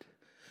God,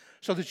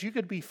 so that you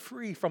could be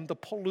free from the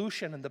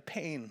pollution and the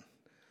pain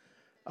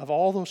of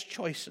all those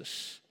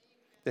choices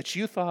that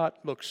you thought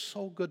looked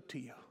so good to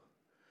you,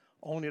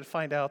 only to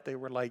find out they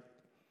were like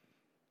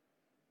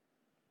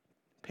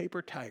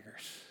paper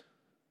tigers,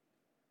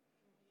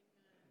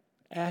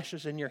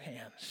 ashes in your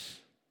hands.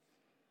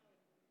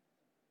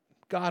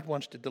 God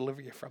wants to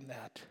deliver you from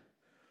that.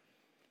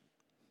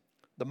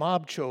 The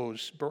mob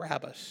chose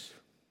Barabbas.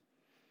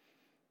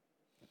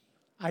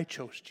 I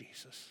chose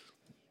Jesus.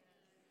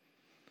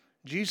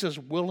 Jesus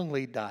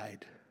willingly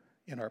died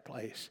in our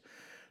place.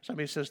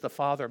 Somebody says the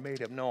Father made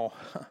him. No,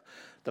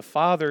 the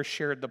Father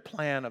shared the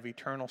plan of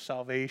eternal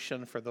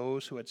salvation for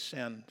those who had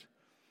sinned.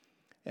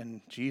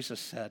 And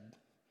Jesus said,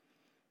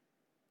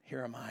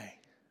 here am I,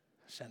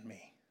 send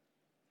me.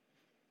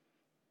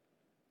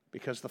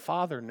 Because the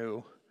Father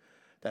knew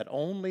that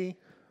only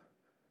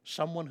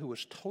someone who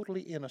was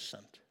totally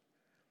innocent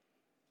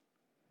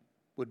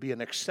would be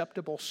an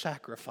acceptable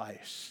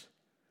sacrifice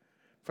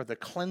for the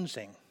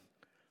cleansing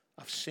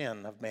of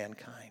sin of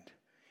mankind.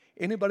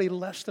 Anybody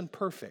less than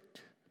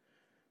perfect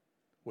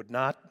would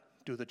not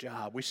do the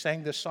job. We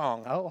sang this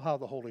song, Oh, How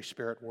the Holy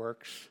Spirit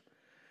Works.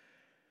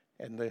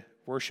 And the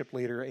worship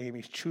leader,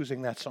 Amy's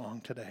choosing that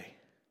song today.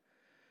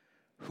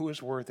 Who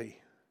is worthy,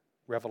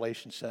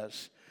 Revelation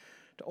says,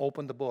 to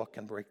open the book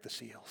and break the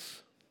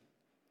seals?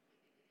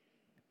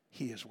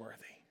 He is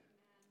worthy.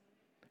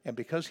 And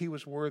because he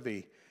was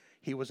worthy,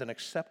 he was an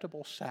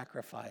acceptable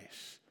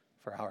sacrifice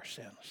for our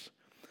sins.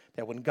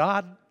 That when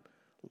God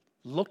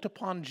looked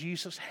upon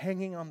Jesus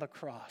hanging on the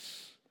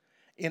cross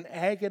in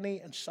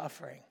agony and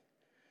suffering,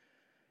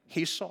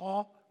 he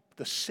saw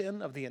the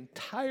sin of the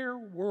entire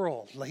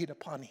world laid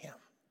upon him.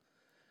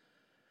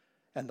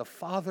 And the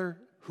Father,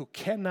 who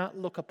cannot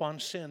look upon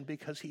sin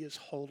because he is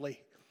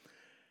holy,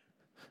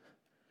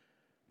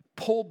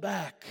 pulled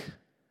back,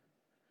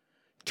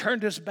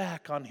 turned his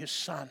back on his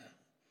Son.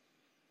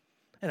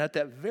 And at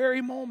that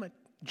very moment,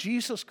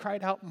 Jesus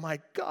cried out, my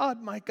God,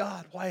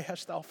 why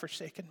hast thou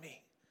forsaken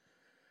me?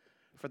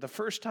 For the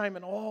first time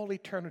in all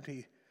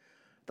eternity,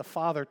 the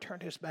Father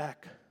turned his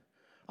back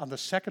on the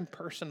second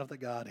person of the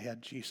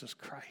Godhead, Jesus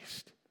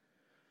Christ,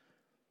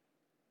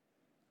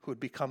 who had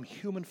become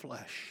human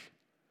flesh,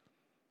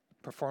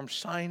 performed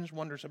signs,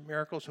 wonders, and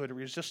miracles, who had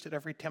resisted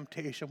every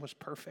temptation, was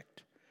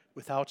perfect,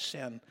 without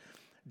sin,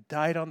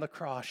 died on the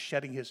cross,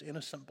 shedding his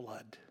innocent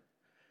blood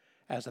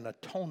as an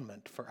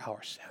atonement for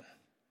our sin.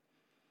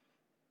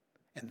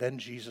 And then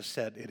Jesus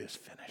said, it is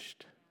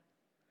finished.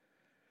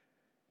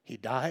 He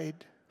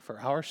died for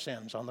our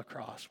sins on the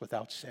cross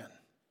without sin.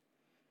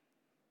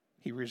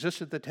 He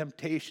resisted the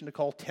temptation to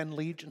call 10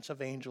 legions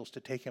of angels to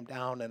take him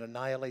down and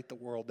annihilate the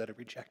world that had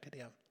rejected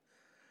him.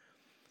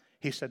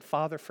 He said,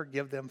 Father,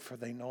 forgive them, for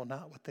they know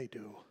not what they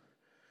do.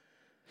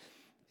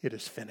 It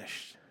is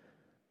finished.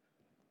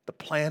 The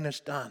plan is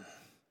done.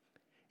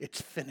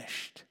 It's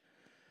finished.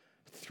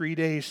 3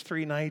 days,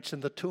 3 nights in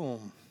the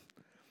tomb.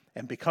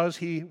 And because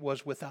he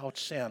was without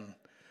sin,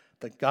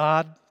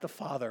 God the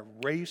Father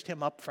raised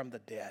him up from the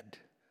dead.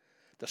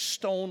 The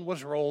stone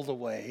was rolled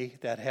away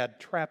that had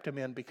trapped him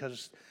in,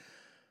 because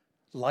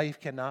life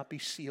cannot be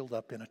sealed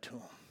up in a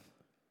tomb.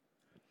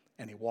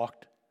 And he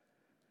walked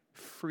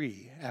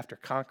free after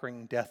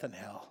conquering death and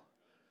hell.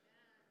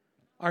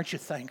 Aren't you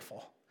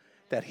thankful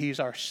that he's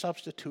our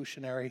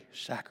substitutionary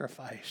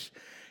sacrifice?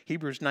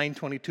 Hebrews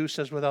 9:22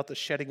 says, without the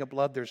shedding of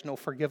blood, there's no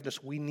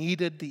forgiveness. We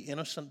needed the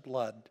innocent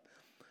blood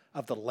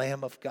of the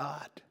Lamb of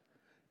God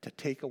to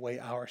take away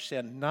our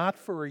sin, not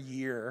for a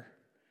year,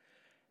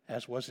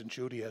 as was in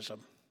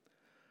Judaism,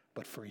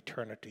 but for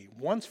eternity.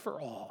 Once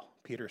for all,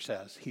 Peter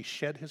says, he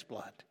shed his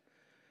blood.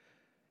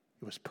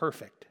 It was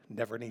perfect,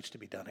 never needs to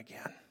be done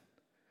again.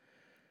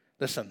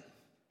 Listen,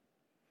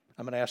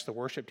 I'm going to ask the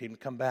worship team to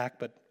come back,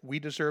 but we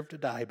deserve to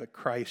die, but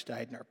Christ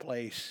died in our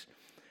place.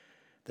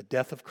 The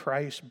death of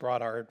Christ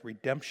brought our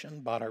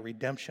redemption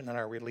and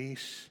our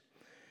release,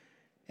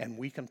 and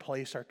we can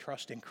place our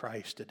trust in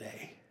Christ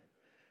today.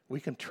 We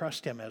can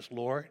trust him as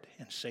Lord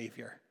and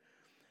Savior.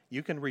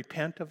 You can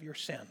repent of your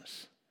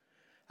sins.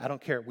 I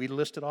don't care. We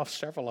listed off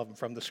several of them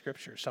from the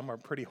Scriptures. Some are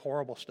pretty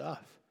horrible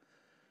stuff.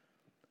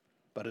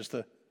 But as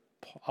the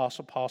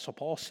Apostle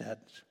Paul said,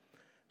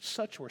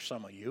 such were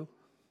some of you.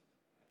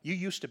 You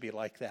used to be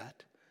like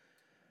that.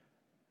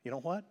 You know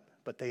what?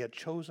 But they had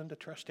chosen to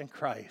trust in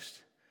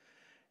Christ,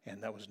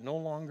 and that was no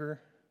longer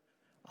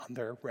on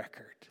their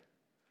record.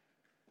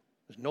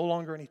 There's no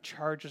longer any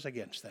charges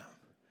against them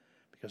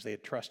because they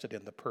had trusted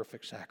in the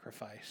perfect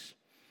sacrifice.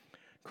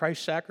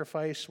 Christ's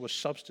sacrifice was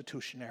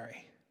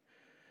substitutionary.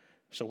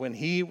 So when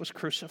he was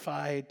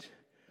crucified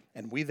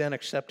and we then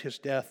accept his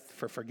death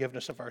for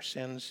forgiveness of our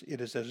sins,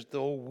 it is as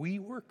though we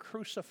were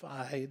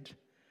crucified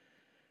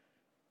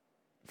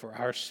for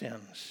our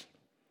sins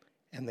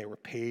and they were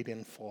paid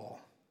in full.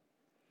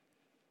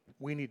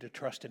 We need to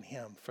trust in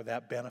him for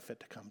that benefit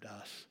to come to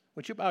us.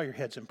 Would you bow your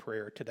heads in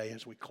prayer today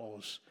as we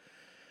close?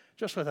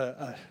 Just with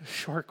a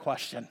short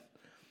question.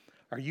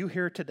 Are you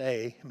here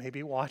today,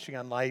 maybe watching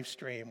on live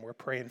stream? We're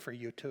praying for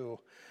you too.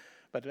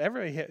 But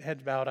every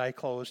head bowed, eye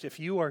closed. If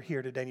you are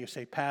here today and you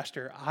say,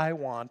 Pastor, I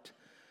want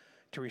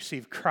to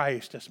receive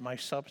Christ as my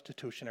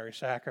substitutionary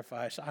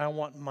sacrifice. I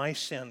want my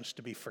sins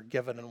to be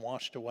forgiven and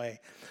washed away.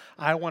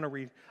 I want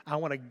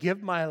to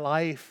give my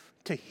life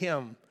to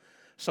him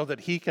so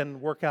that he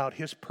can work out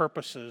his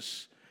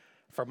purposes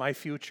for my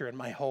future and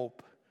my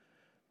hope.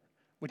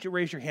 Would you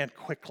raise your hand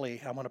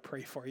quickly? I want to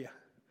pray for you.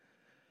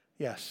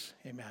 Yes,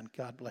 amen.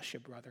 God bless you,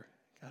 brother.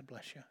 God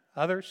bless you.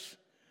 Others?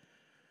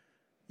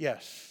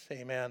 Yes,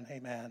 amen,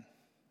 amen,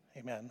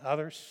 amen.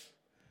 Others?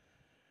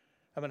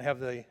 I'm going to have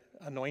the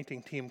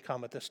anointing team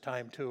come at this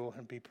time too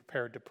and be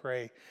prepared to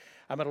pray.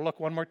 I'm going to look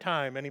one more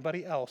time.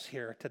 Anybody else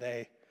here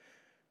today?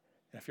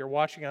 If you're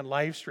watching on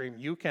live stream,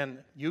 you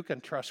can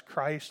trust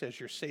Christ as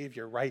your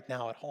Savior right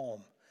now at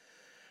home.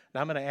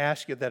 And I'm going to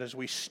ask you that as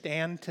we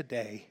stand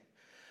today,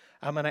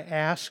 I'm going to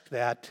ask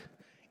that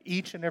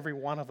each and every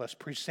one of us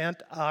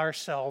present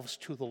ourselves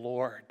to the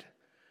Lord.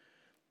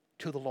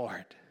 To the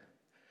Lord.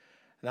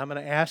 And I'm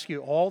going to ask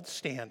you all to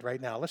stand right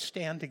now. Let's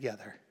stand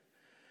together.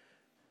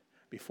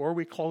 Before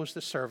we close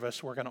the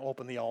service, we're going to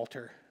open the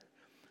altar.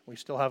 We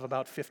still have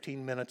about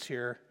 15 minutes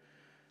here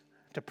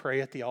to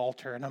pray at the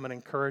altar, and I'm going to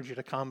encourage you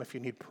to come if you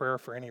need prayer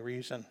for any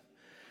reason.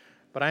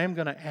 But I am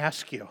going to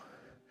ask you,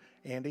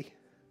 Andy,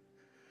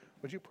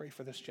 would you pray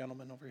for this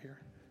gentleman over here?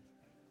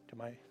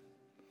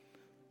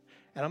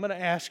 And I'm going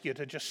to ask you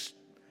to just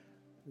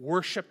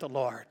worship the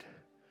Lord.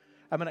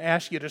 I'm going to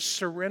ask you to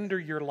surrender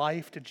your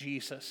life to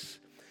Jesus.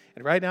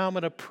 And right now I'm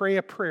going to pray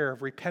a prayer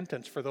of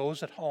repentance for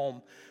those at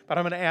home. But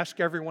I'm going to ask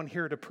everyone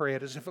here to pray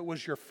it as if it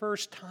was your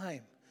first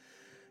time.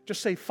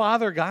 Just say,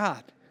 Father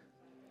God,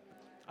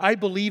 I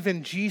believe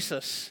in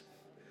Jesus.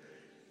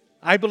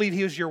 I believe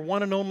He is your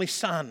one and only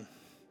Son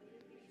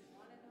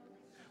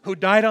who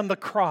died on the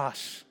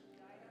cross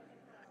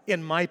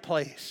in my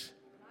place.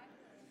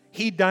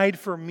 He died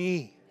for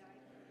me,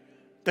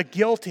 the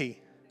guilty.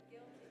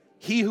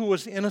 He who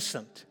was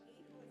innocent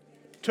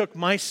took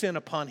my sin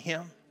upon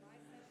Him.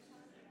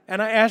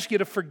 And I ask you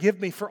to forgive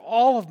me for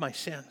all of my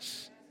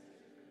sins,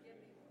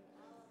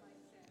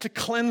 to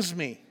cleanse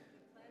me,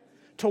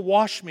 to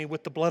wash me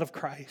with the blood of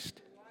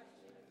Christ.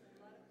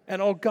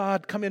 And oh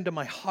God, come into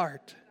my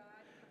heart.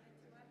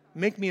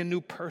 Make me a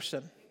new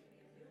person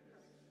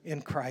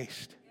in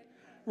Christ.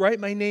 Write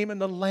my name in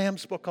the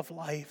Lamb's Book of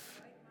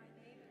Life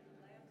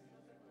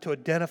to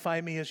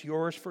identify me as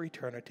yours for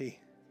eternity.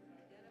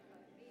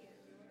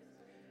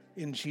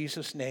 In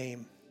Jesus'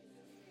 name,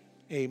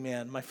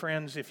 amen. My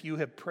friends, if you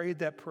have prayed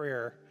that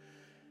prayer,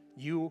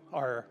 you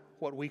are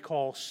what we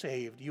call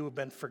saved. You have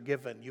been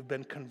forgiven. You've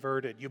been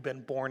converted. You've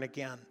been born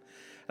again.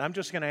 And I'm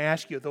just going to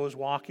ask you, those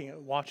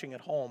watching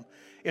at home,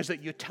 is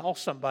that you tell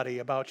somebody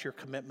about your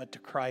commitment to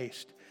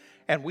Christ.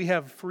 And we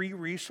have free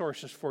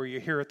resources for you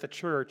here at the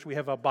church. We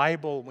have a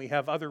Bible, and we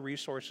have other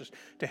resources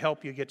to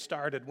help you get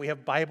started. We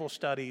have Bible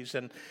studies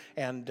and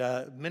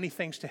many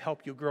things to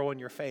help you grow in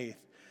your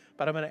faith.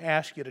 But I'm going to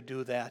ask you to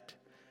do that.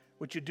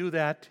 Would you do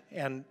that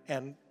and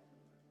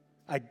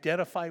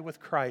identify with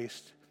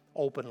Christ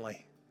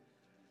openly?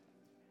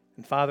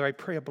 And Father, I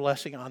pray a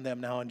blessing on them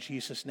now in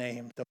Jesus'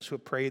 name. Those who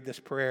have prayed this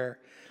prayer,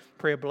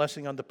 pray a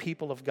blessing on the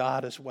people of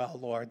God as well,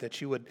 Lord,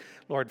 that you would,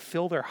 Lord,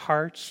 fill their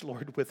hearts,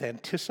 Lord, with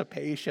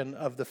anticipation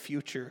of the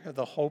future, of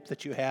the hope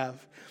that you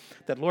have.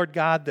 That, Lord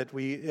God, that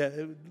we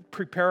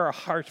prepare our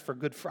hearts for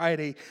Good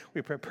Friday.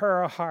 We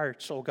prepare our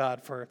hearts, oh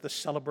God, for the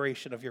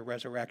celebration of your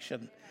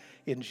resurrection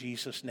in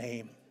Jesus'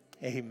 name.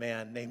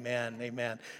 Amen, amen, amen.